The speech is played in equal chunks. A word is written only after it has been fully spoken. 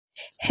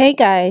Hey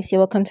guys, you're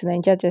welcome to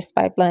JUMA JUX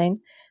Pipeline.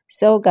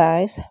 So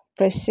guys,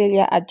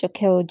 Priscilla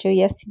Ojo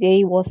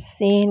yesterday was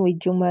seen with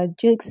JUMA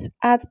JUX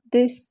at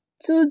the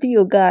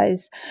studio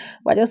guys.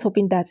 We're just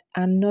hoping that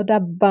another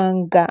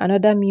banger,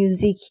 another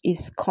music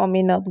is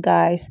coming up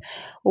guys.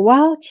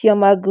 While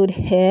Chioma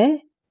Goodhair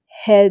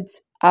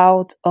heads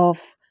out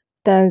of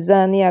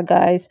Tanzania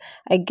guys,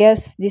 I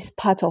guess this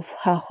part of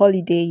her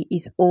holiday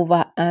is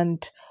over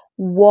and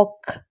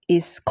work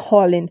is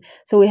calling.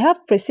 So we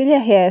have Priscilla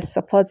here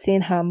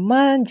supporting her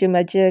man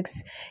JUMA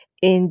JUX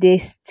in the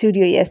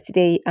studio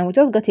yesterday, and we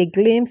just got a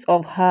glimpse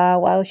of her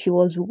while she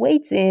was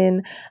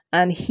waiting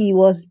and he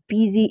was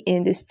busy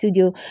in the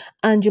studio.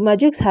 And JUMA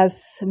JUX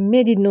has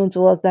made it known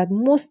to us that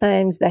most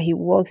times that he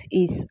works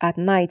is at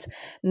nights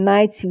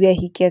where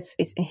he gets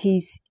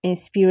his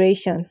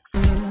inspiration.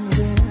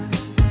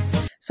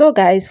 So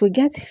guys, we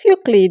get a few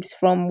clips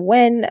from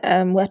when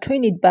we're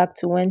throwing it back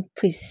to when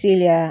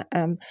Priscilla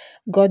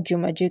got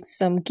JUMA JUX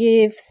some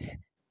gifts,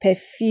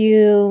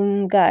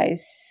 perfume,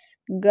 guys,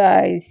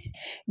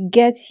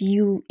 get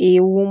you a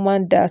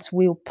woman that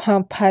will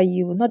pamper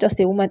you, not just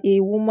a woman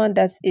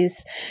that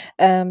is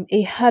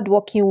a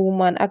hardworking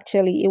woman,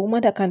 actually a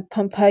woman that can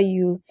pamper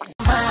you.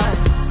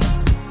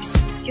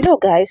 You know,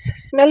 guys,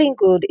 smelling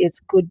good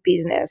is good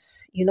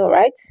business. You know,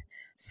 right?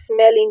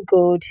 Smelling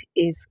good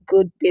is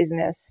good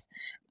business.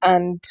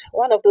 And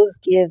one of those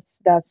gifts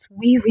that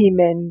we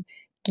women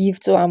give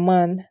to a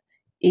man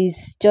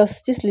is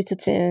just these little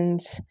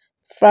things: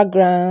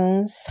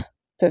 fragrance,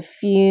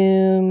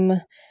 perfume,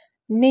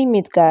 name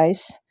it,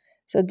 guys.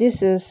 So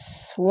this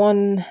is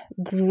one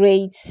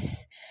great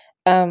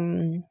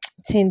um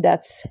thing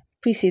that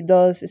Prissy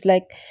does. It's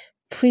like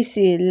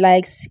Prissy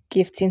likes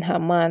gifting her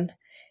man.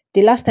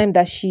 The last time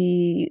that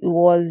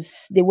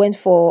they went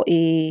for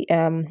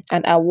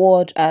an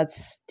award at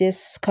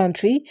this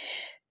country,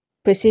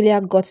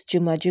 Priscilla got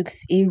JUMA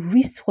JUX a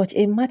wristwatch,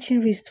 a matching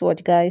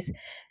wristwatch, guys.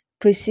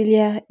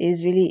 Priscilla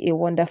is really a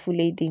wonderful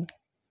lady.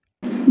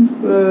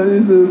 Oh,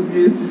 it's so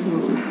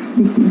beautiful.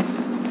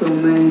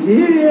 From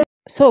Nigeria.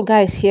 So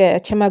guys, here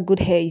Chioma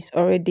Goodhair is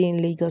already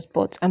in Lagos,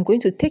 but I'm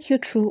going to take you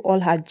through all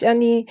her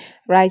journey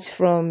right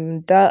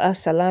from Dar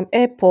es Salaam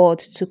airport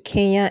to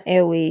Kenya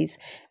Airways.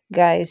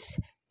 Guys,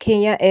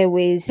 Kenya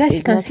Airways, guys,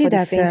 you can see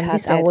that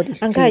this award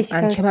is and guys,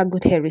 and Chioma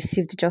Goodhair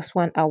received just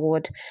one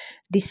award.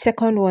 The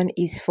second one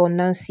is for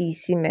Nancy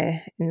Isime,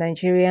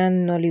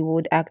 Nigerian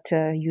Nollywood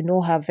actor. You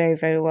know her very,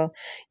 very well.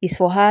 It's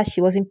for her.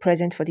 She wasn't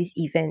present for this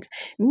event.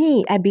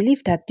 Me, I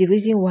believe that the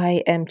reason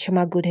why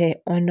Chioma Goodhair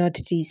honored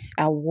this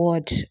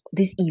award,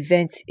 this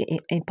event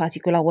in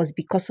particular, was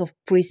because of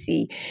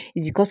Prissy.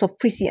 It's because of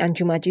Prissy and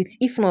JUMA JUX.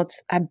 If not,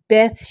 I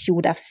bet she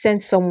would have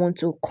sent someone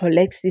to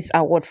collect this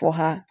award for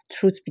her.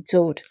 Truth be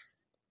told.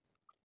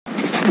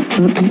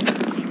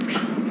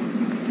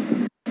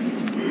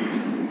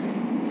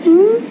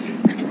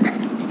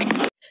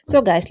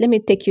 So guys, let me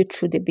take you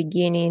through the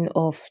beginning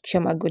of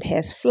Chioma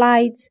Goodhair's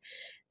flight.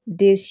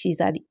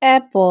 She's at the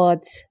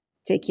airport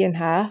taking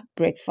her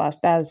breakfast.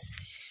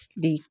 That's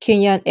the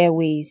Kenyan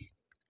Airways.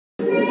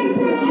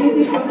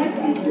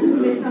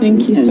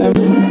 Thank you so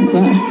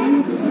much.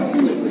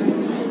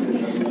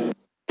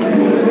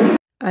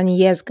 And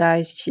yes,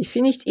 guys, she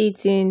finished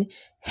eating,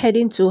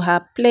 heading to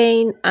her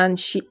plane, and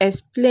she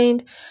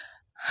explained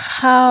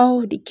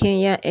how the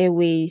Kenya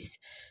Airways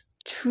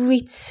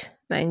treat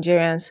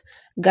Nigerians.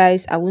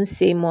 Guys, I won't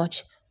say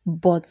much,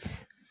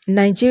 but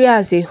Nigeria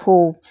as a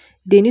whole,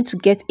 they need to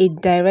get a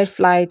direct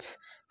flight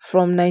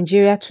from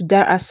Nigeria to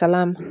Dar es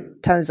Salaam,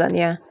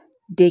 Tanzania.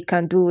 They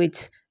can do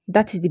it.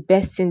 That is the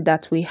best thing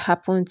that will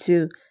happen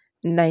to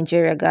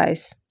Nigeria,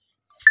 guys,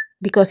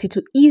 because it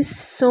will ease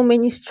so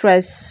many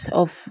stress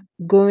of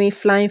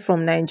flying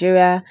from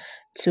Nigeria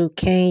to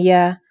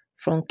Kenya,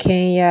 from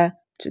Kenya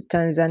to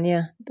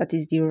Tanzania. That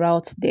is the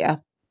route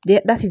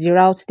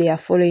they are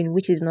following,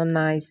 which is not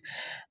nice.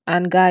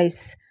 And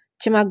guys,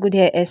 Chioma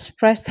Goodhair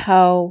expressed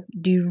how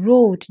the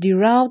route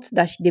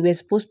that they were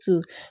supposed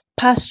to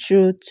pass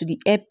through to the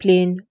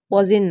airplane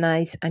wasn't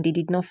nice, and they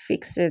did not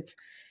fix it.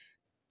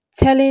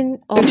 Telling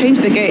of Change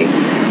the gate.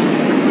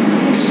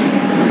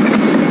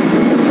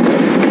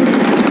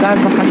 Guys,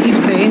 like I keep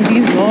saying,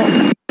 these lot,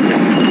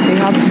 they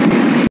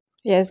have.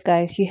 Yes,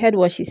 guys, you heard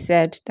what she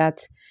said,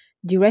 that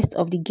the rest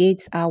of the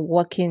gates are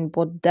working,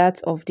 but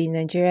that of the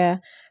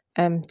Nigeria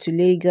to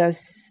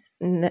Lagos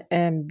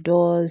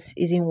doors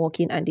isn't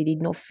working, and they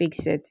did not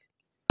fix it.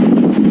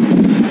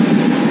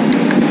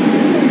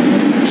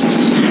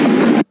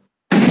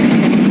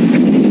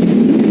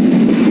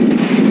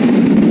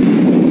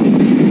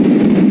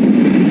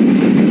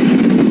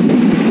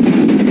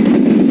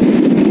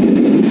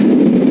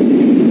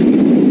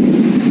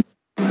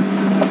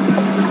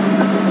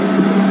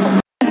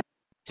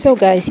 So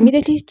guys,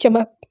 immediately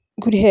Chioma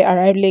Goodhair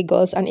arrived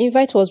Lagos, an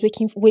invite was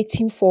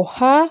waiting for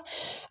her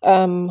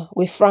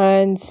with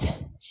friends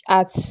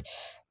at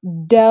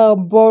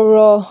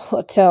Delboro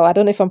Hotel. I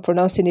don't know if I'm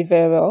pronouncing it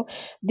very well.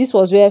 This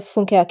was where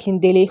Funke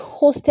Akindele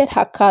hosted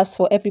her cast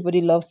for Everybody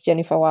Loves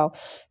Jennifer. Wow,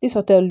 this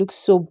hotel looks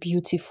so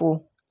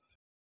beautiful.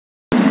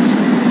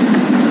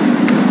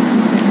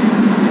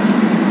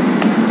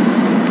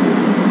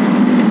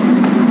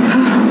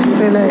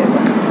 late.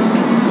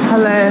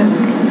 Hello.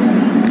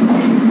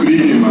 Good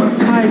evening, ma'am.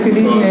 Hi, good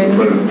evening.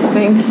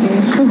 Thank you.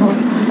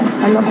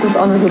 I love this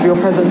honours of your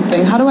presence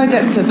thing. How do I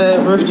get to the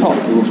rooftop?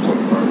 Rooftop,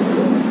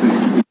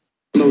 ma'am.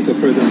 Close the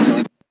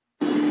present.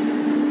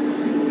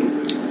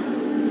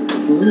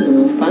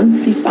 Ooh,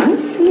 fancy,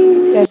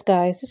 fancy. Yes,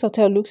 guys, this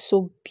hotel looks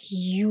so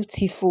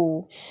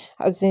beautiful.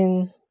 As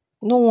in,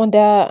 no wonder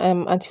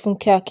Auntie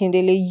Funke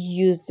Akindele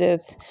used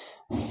it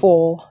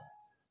for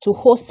to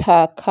host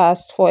her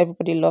cast for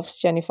Everybody Loves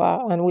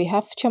Jennifer. And we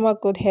have Chioma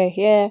Goodhair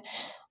here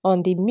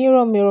on the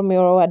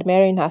mirror,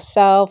 admiring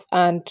herself.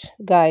 And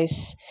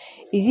guys,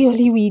 is it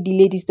only we the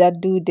ladies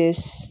that do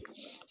this?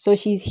 So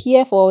she's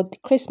here for the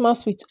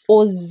Christmas with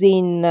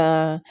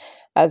Ozina.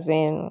 As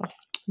in,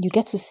 you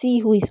get to see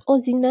who is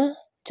Ozina.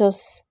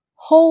 Just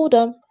hold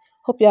on.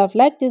 Hope you have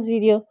liked this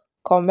video.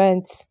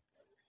 Comment.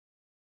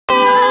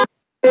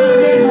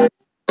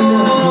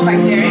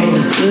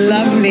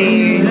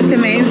 Lovely. Look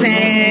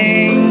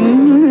amazing.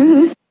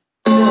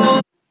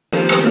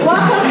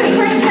 Welcome to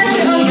Christmas,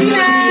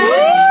 Ozina.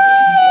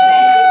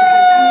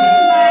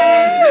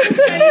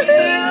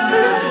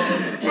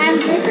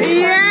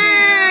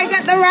 Yeah, I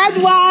got the red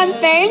one.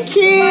 Thank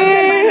you.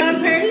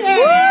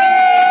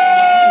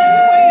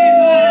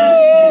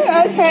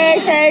 Okay.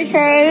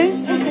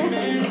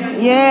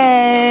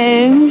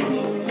 Yeah.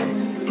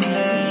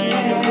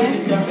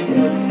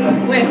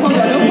 Wait, hold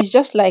on. It's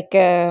just like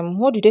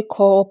what do they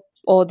call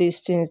all these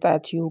things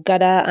that you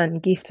gather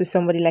and give to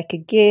somebody like a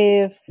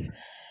gift?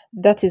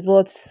 That is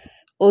what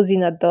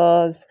Ozina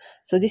does.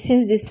 So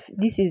since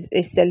this is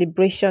a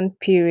celebration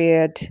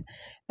period,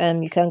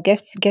 you can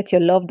get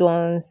your loved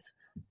ones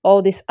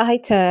all these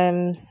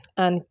items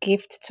and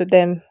gift to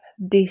them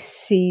this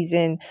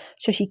season.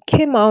 So she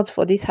came out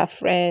for this her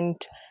friend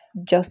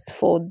just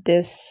for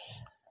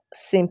this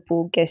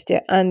simple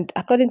gesture, and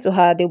according to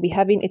her, they'll be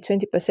having a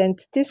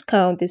 20%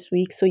 discount this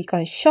week, so you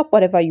can shop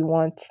whatever you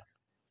want.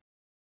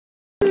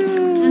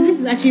 And this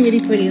is actually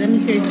really pretty. Let me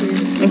show it to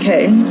you.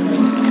 Okay.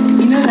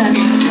 You know that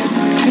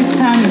this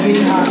town is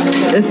really hot.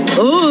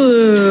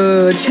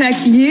 Ooh,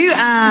 check you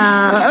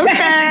out.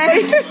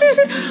 Okay.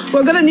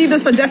 We're gonna need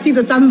this for Jessie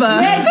December.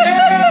 Yeah,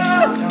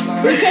 girl.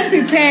 We can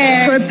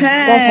prepare. Guys,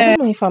 I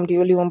don't know if I'm the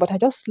only one, but I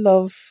just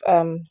love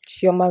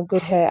Chioma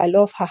Goodhair. I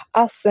love her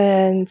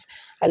accent.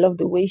 I love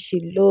the way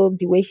she looks,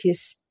 the way she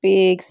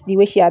speaks, the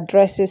way she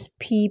addresses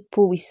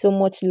people with so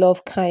much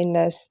love,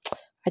 kindness.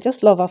 I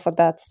just love her for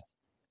that.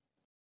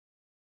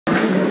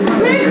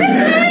 Merry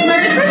Christmas!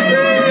 Merry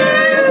Christmas!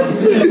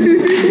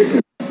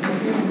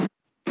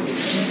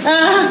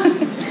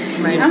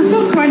 I'm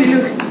so corny.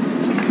 Look,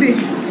 see,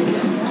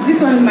 this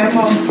one is my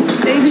mom.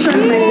 This one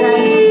is my dad.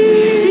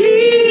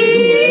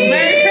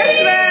 Merry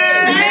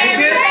Christmas! Merry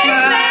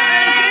Christmas!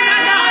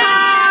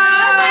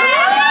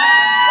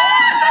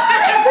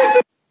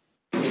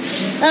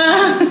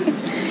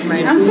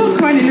 I'm so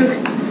corny. Look,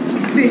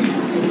 see.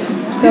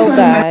 So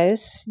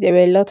guys, there were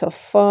a lot of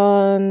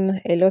fun,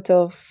 a lot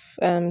of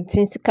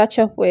things to catch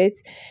up with.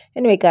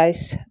 Anyway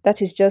guys,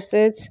 that is just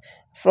it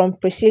from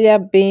Priscilla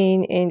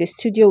being in the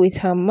studio with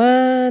her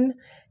man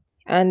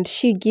and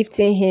she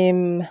gifting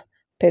him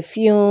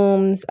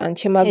perfumes, and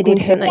Chioma heading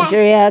to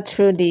Nigeria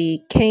through the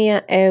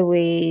Kenya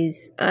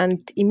Airways,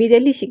 and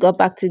immediately she got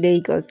back to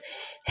Lagos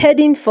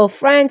heading for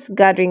friends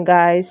gathering.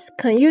 Guys,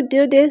 can you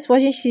do this?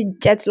 Wasn't she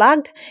jet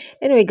lagged?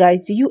 Anyway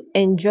guys, do you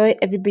enjoy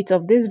every bit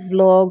of this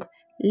vlog?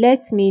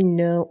 Let me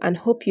know, and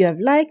hope you have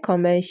liked,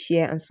 comment,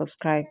 share and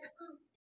subscribe.